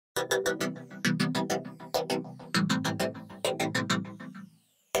And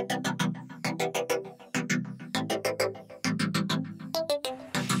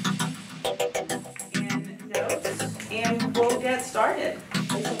we'll get started.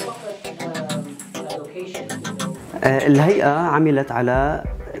 الهيئة عملت على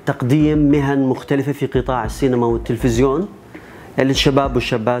تقديم مهن مختلفة في قطاع السينما والتلفزيون للشباب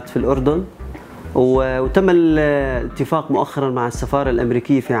والشابات في الأردن، وتم الاتفاق مؤخرا مع السفارة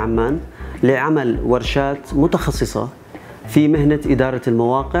الأمريكية في عمان لعمل ورشات متخصصة في مهنة إدارة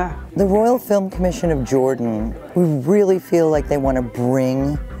المواقع. The Royal Film Commission of Jordan, we really feel like they want to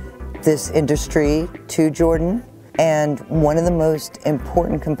bring this industry to Jordan. And one of the most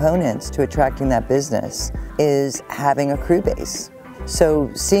important components to attracting that business is having a crew base. So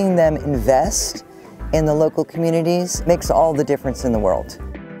seeing them invest in the local communities makes all the difference in the world.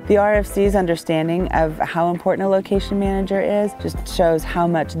 The RFC's understanding of how important a location manager is just shows how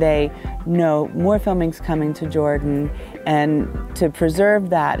much they know more filming's coming to Jordan, and to preserve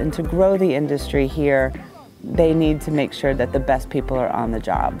that and to grow the industry here, they need to make sure that the best people are on the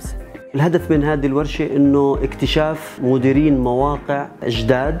jobs. الهدف من هذه الورشة إنه اكتشاف مديرين مواقع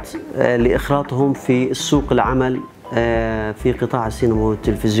جداد لإخراطهم في السوق العمل في قطاع السينما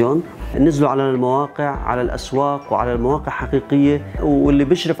والتلفزيون. نزلوا على المواقع، على الأسواق وعلى المواقع حقيقية، واللي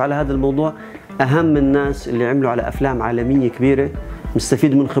بيشرف على هذا الموضوع أهم الناس اللي عملوا على أفلام عالمية كبيرة،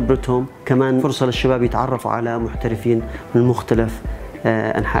 نستفيد من خبرتهم. كمان فرصة للشباب يتعرفوا على محترفين من مختلف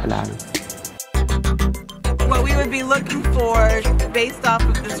أنحاء العالم. What we would be looking for, based off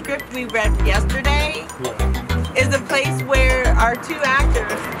of the script we read yesterday, is a place where our two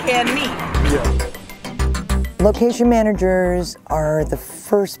actors can meet. Location managers are the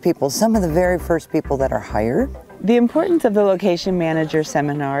first people, some of the very first people that are hired. The importance of the location manager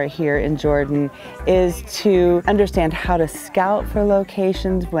seminar here in Jordan is to understand how to scout for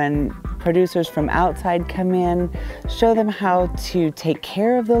locations when producers from outside come in, show them how to take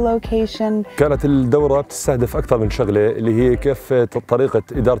care of the location. كانت الدورة بتستهدف أكثر من شغلة، اللي هي كيف طريقة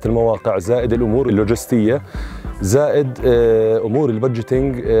إدارة المواقع، زائد الأمور اللوجستية، زائد أمور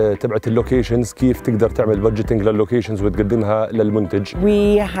البادجيتنج تبعت اللوكيشنز، كيف تقدر تعمل بادجيتنج لللوكيشنز وتقدمها للمنتج.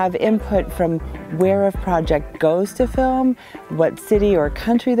 We have input from where a project goes to film, what city or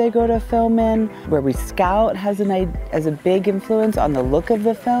country they go to film in, where we scout has a big influence on the look of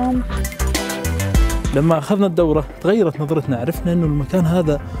the film. لما أخذنا الدورة تغيرت نظرتنا، عرفنا إنه المكان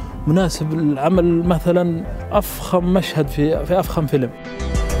هذا مناسب للعمل مثلا أفخم مشهد في أفخم فيلم.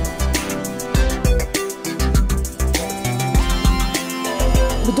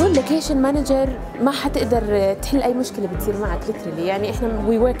 بدون لوكيشن مانجر ما حتقدر تحل أي مشكلة بتصير معك literally. يعني إحنا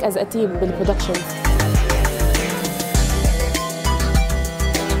we work as a team بالبرودكشن.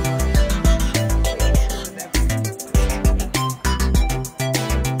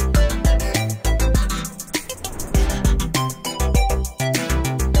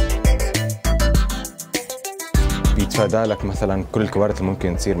 بيتفادى لك مثلا كل الكوارث اللي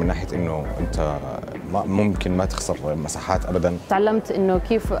ممكن تصير من ناحيه انه انت ممكن ما تخسر مساحات ابدا. تعلمت انه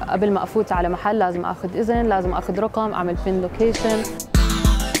كيف قبل ما افوت على محل لازم اخذ اذن، لازم اخذ رقم، اعمل بين لوكيشن.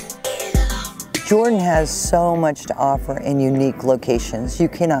 Jordan has so much to offer in unique locations you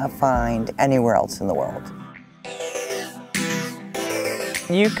cannot find anywhere else in the world.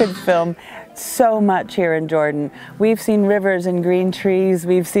 You could film so much here in Jordan. We've seen rivers and green trees.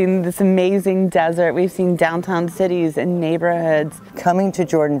 We've seen this amazing desert. We've seen downtown cities and neighborhoods. Coming to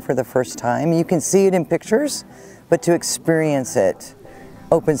Jordan for the first time, you can see it in pictures, but to experience it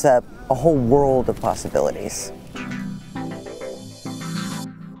opens up a whole world of possibilities.